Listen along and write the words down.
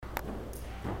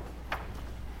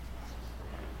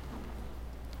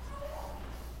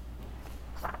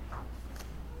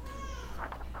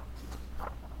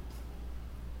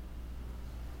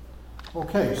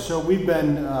Okay, so we've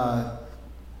been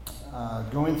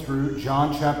going through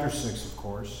John chapter 6, of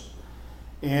course.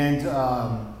 And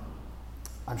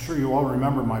I'm sure you all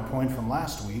remember my point from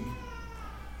last week,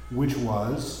 which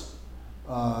was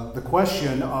the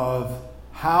question of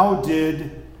how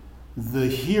did the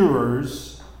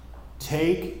hearers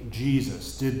take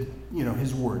Jesus? Did,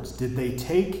 his words, did they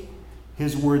take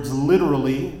his words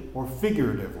literally or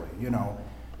figuratively?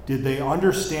 Did they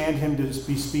understand him to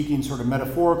be speaking sort of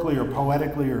metaphorically or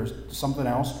poetically or something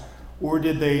else? Or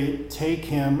did they take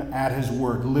him at his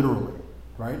word literally,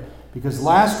 right? Because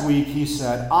last week he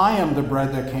said, I am the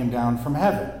bread that came down from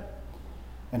heaven.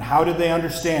 And how did they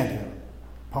understand him?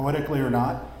 Poetically or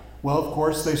not? Well, of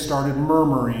course, they started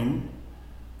murmuring,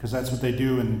 because that's what they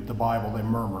do in the Bible, they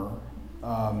murmur.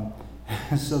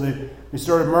 So they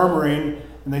started murmuring,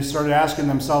 and they started asking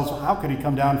themselves, well, how could he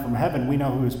come down from heaven? We know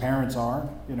who his parents are,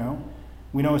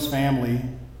 We know his family.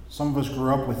 Some of us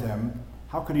grew up with him.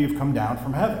 How could he have come down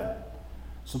from heaven?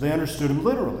 So they understood him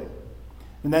literally.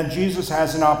 And then Jesus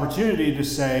has an opportunity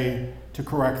to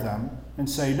correct them and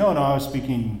say, no, I was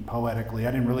speaking poetically.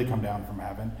 I didn't really come down from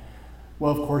heaven.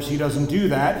 Well, of course, he doesn't do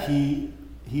that. He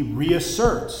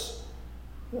reasserts.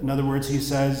 In other words, he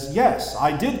says, yes,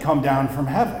 I did come down from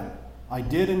heaven. I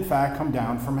did, in fact, come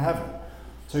down from heaven.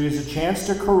 So he has a chance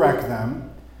to correct them.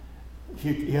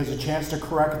 He has a chance to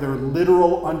correct their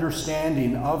literal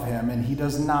understanding of him, and he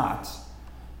does not.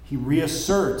 He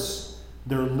reasserts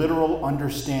their literal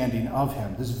understanding of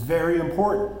him. This is very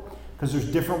important because there's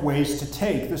different ways to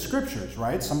take the scriptures,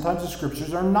 right? Sometimes the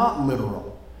scriptures are not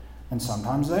literal, and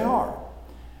sometimes they are.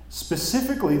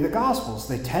 Specifically, the Gospels,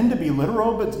 they tend to be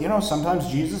literal, but sometimes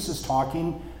Jesus is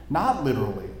talking not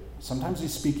literally. Sometimes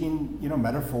he's speaking,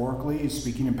 metaphorically, he's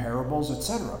speaking in parables,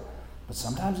 etc. But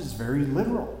sometimes it's very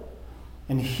literal.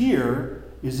 And here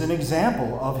is an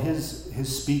example of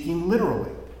his speaking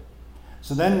literally.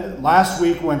 So then last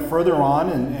week went further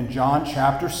on in John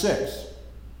chapter 6.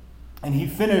 And he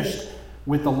finished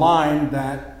with the line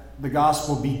that the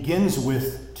gospel begins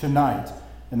with tonight.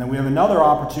 And then we have another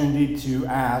opportunity to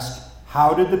ask,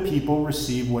 how did the people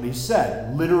receive what he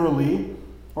said? Literally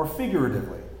or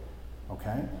figuratively?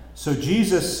 Okay? So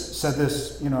Jesus said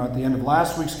this, at the end of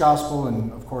last week's gospel,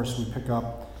 and of course we pick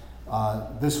up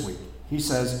this week. He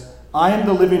says, I am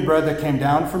the living bread that came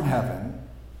down from heaven.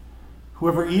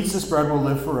 Whoever eats this bread will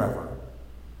live forever.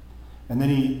 And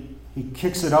then he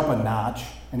kicks it up a notch,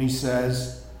 and he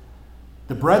says,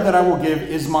 the bread that I will give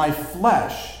is my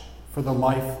flesh for the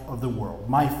life of the world.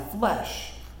 My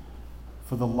flesh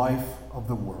for the life of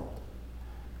the world.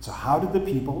 So how did the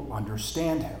people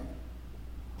understand him?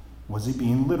 Was he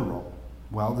being literal?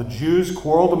 Well, the Jews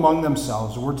quarreled among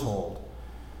themselves, we're told.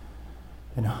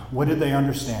 And what did they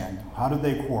understand? How did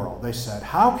they quarrel? They said,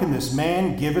 how can this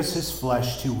man give us his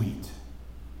flesh to eat?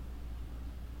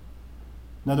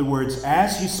 In other words,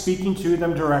 as he's speaking to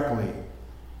them directly,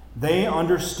 they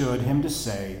understood him to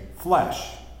say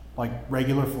flesh, like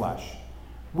regular flesh,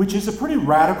 which is a pretty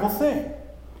radical thing.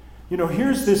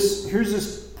 Here's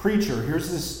this preacher,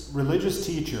 here's this religious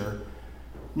teacher,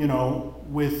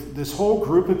 with this whole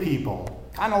group of people,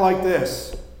 kind of like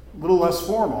this, a little less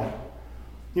formal,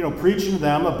 preaching to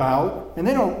them about, and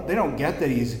they don't get that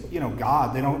he's,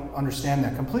 God. They don't understand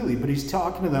that completely, but he's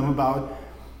talking to them about,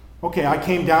 okay, I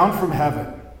came down from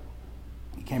heaven.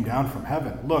 He came down from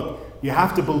heaven. Look, you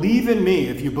have to believe in me.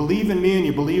 If you believe in me and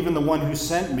you believe in the one who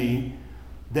sent me,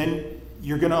 then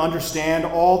you're going to understand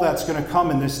all that's going to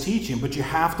come in this teaching, but you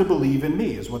have to believe in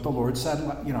me, is what the Lord said,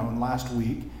 in last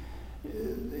week.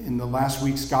 In the last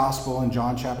week's gospel in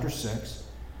John chapter 6.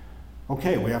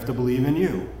 Okay, we have to believe in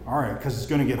you. All right, because it's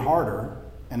going to get harder.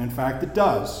 And in fact, it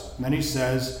does. And then he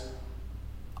says,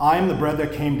 I am the bread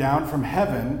that came down from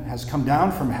heaven, has come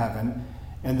down from heaven,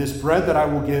 and this bread that I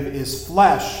will give is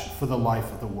flesh for the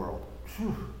life of the world.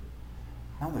 Whew.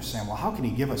 Now they're saying, well, how can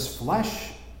he give us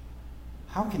flesh?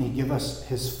 How can he give us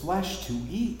his flesh to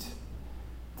eat?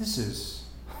 This is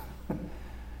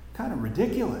kind of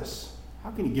ridiculous. How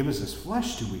can he give us his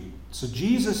flesh to eat? So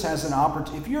Jesus has an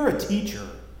opportunity. If you're a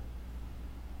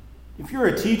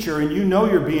teacher and you know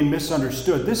you're being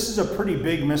misunderstood, this is a pretty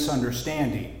big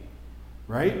misunderstanding,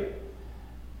 right?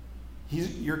 He's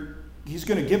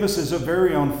going to give us his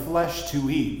very own flesh to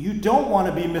eat. You don't want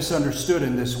to be misunderstood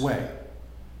in this way.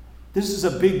 This is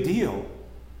a big deal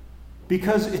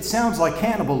because it sounds like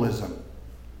cannibalism.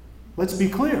 Let's be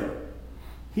clear.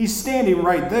 He's standing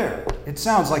right there. It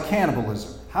sounds like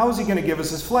cannibalism. How is he going to give us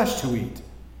his flesh to eat?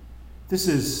 This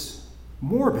is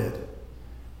morbid.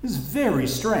 This is very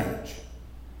strange.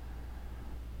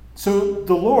 So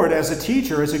the Lord, as a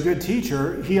teacher, as a good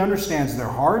teacher, he understands their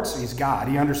hearts. He's God.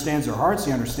 He understands their hearts.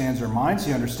 He understands their minds.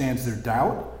 He understands their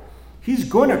doubt. He's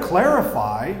going to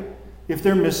clarify if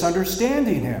they're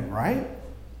misunderstanding him, right?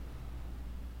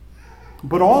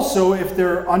 But also, if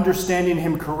they're understanding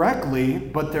him correctly,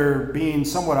 but they're being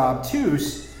somewhat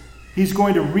obtuse, he's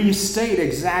going to restate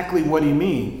exactly what he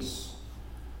means.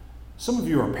 Some of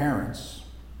you are parents.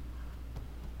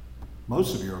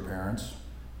 Most of you are parents.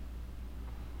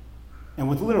 And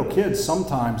with little kids,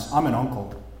 sometimes, I'm an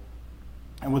uncle,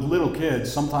 and with little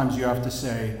kids, sometimes you have to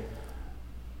say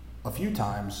a few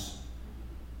times,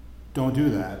 don't do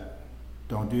that,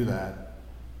 don't do that,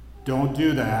 don't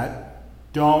do that,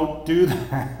 don't do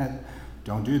that,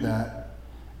 don't do that,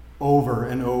 over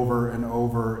and over and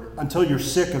over, until you're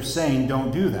sick of saying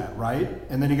don't do that, right?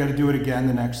 And then you got to do it again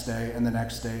the next day, and the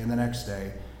next day, and the next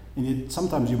day. And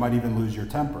sometimes you might even lose your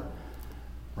temper,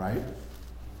 right?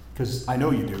 Because I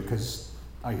know you do, because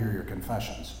I hear your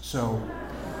confessions. So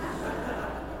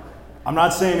I'm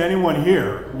not saying anyone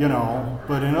here,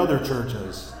 but in other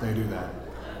churches, they do that.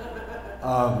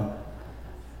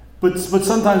 But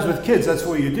sometimes with kids, that's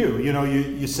what you do.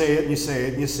 You say it, and you say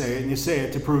it, and you say it, and you say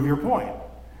it to prove your point.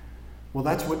 Well,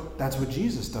 that's what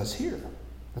Jesus does here.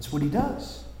 That's what he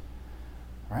does.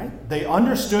 Right? They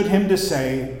understood him to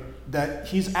say that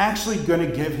he's actually going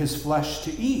to give his flesh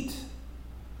to eat.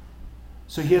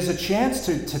 So he has a chance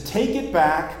to take it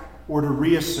back or to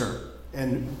reassert.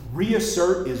 And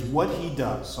reassert is what he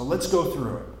does. So let's go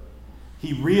through it.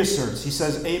 He reasserts. He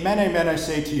says, amen, amen, I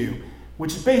say to you.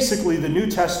 Which is basically the New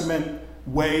Testament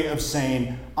way of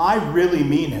saying, I really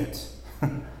mean it.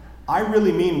 I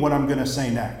really mean what I'm going to say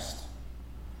next.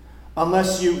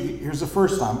 Here's the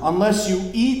first time. Unless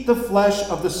you eat the flesh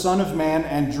of the Son of Man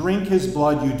and drink his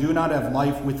blood, you do not have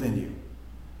life within you.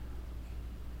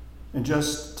 And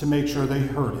just to make sure they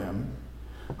heard him,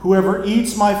 whoever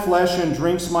eats my flesh and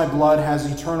drinks my blood has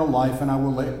eternal life, and I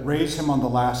will raise him on the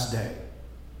last day.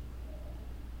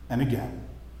 And again,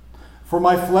 for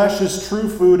my flesh is true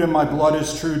food and my blood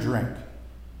is true drink.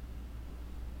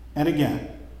 And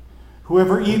again,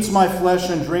 whoever eats my flesh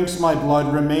and drinks my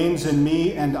blood remains in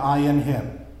me and I in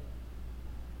him.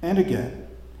 And again,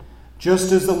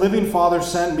 just as the living Father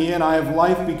sent me and I have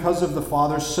life because of the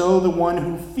Father, so the one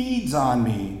who feeds on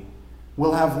me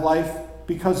will have life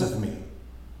because of me.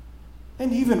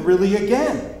 And even really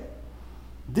again,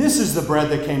 this is the bread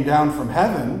that came down from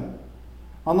heaven.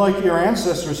 Unlike your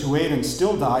ancestors who ate and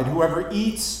still died, whoever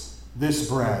eats this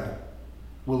bread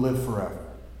will live forever.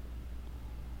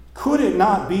 Could it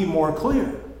not be more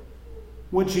clear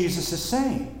what Jesus is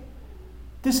saying?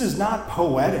 This is not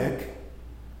poetic.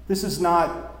 This is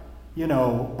not,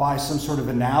 by some sort of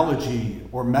analogy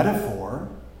or metaphor.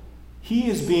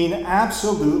 He is being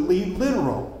absolutely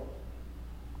literal.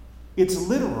 It's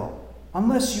literal.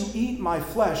 Unless you eat my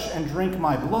flesh and drink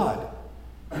my blood,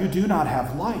 you do not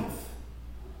have life.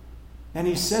 And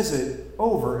he says it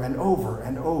over and over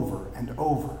and over and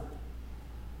over.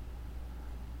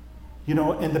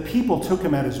 And the people took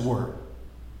him at his word.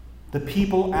 The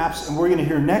people, and we're going to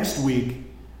hear next week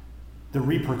the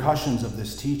repercussions of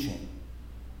this teaching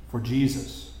for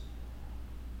Jesus.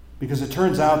 Because it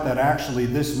turns out that actually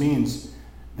this means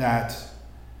that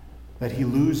he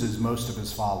loses most of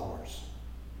his followers.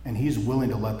 And he's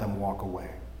willing to let them walk away.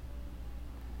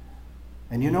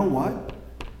 And you know what?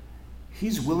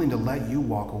 He's willing to let you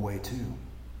walk away too.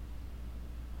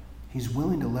 He's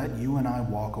willing to let you and I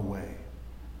walk away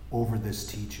over this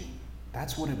teaching.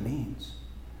 That's what it means.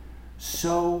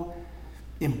 So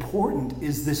important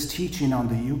is this teaching on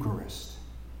the Eucharist.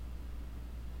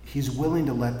 He's willing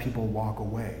to let people walk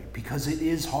away because it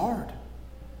is hard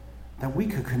that we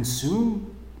could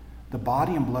consume the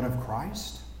body and blood of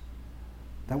Christ,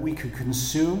 that we could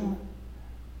consume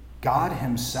God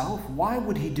himself. Why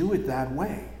would he do it that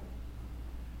way?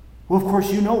 Well, of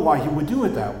course, you know why he would do it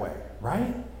that way,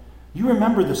 right? You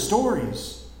remember the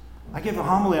stories. I gave a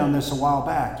homily on this a while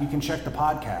back. You can check the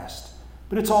podcast.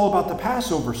 But it's all about the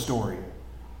Passover story,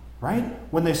 right?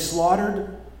 When they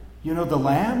slaughtered, the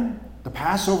lamb, the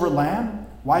Passover lamb.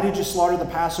 Why did you slaughter the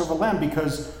Passover lamb?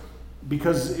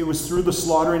 Because it was through the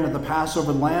slaughtering of the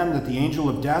Passover lamb that the angel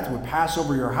of death would pass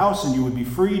over your house and you would be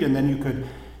freed, and then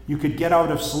you could get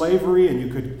out of slavery, and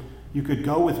you could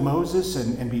go with Moses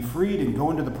and be freed and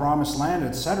go into the promised land,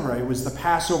 etc. It was the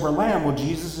Passover lamb. Well,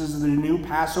 Jesus is the new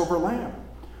Passover lamb.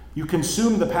 You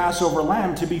consume the Passover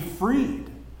lamb to be freed,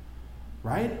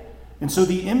 right? And so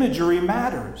the imagery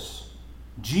matters.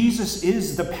 Jesus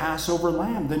is the Passover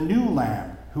lamb, the new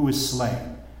lamb who is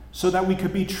slain, so that we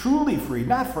could be truly freed,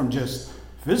 not from just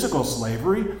physical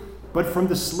slavery, but from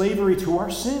the slavery to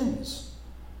our sins.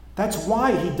 That's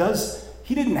why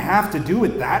he didn't have to do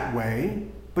it that way,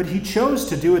 but he chose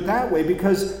to do it that way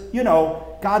because,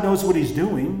 God knows what he's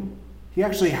doing. He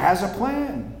actually has a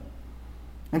plan.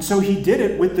 And so he did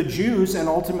it with the Jews and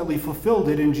ultimately fulfilled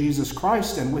it in Jesus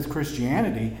Christ and with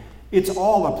Christianity. It's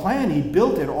all a plan. He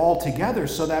built it all together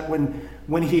so that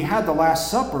when he had the Last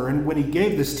Supper and when he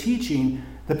gave this teaching,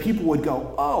 the people would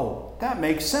go, oh, that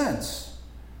makes sense.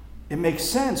 It makes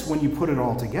sense when you put it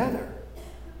all together.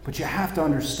 But you have to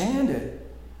understand it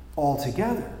all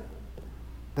together.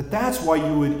 That's why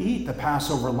you would eat the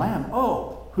Passover lamb.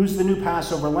 Oh, who's the new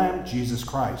Passover lamb? Jesus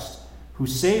Christ, who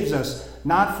saves us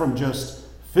not from just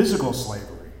physical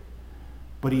slavery,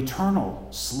 but eternal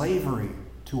slavery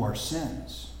to our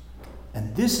sins.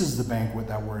 And this is the banquet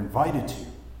that we're invited to,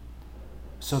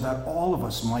 so that all of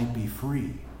us might be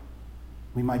free.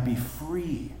 We might be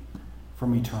free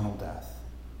from eternal death.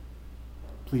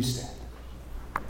 Please stand.